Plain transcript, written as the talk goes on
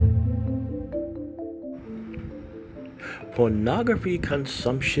Pornography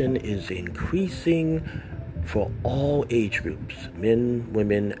consumption is increasing for all age groups, men,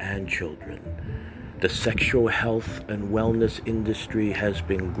 women, and children. The sexual health and wellness industry has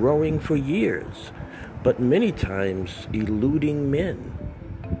been growing for years, but many times eluding men.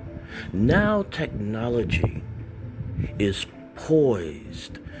 Now technology is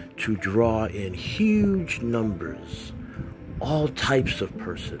poised to draw in huge numbers, all types of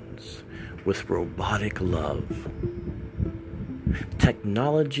persons with robotic love.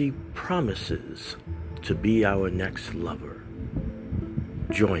 Technology promises to be our next lover.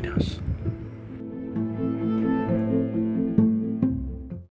 Join us.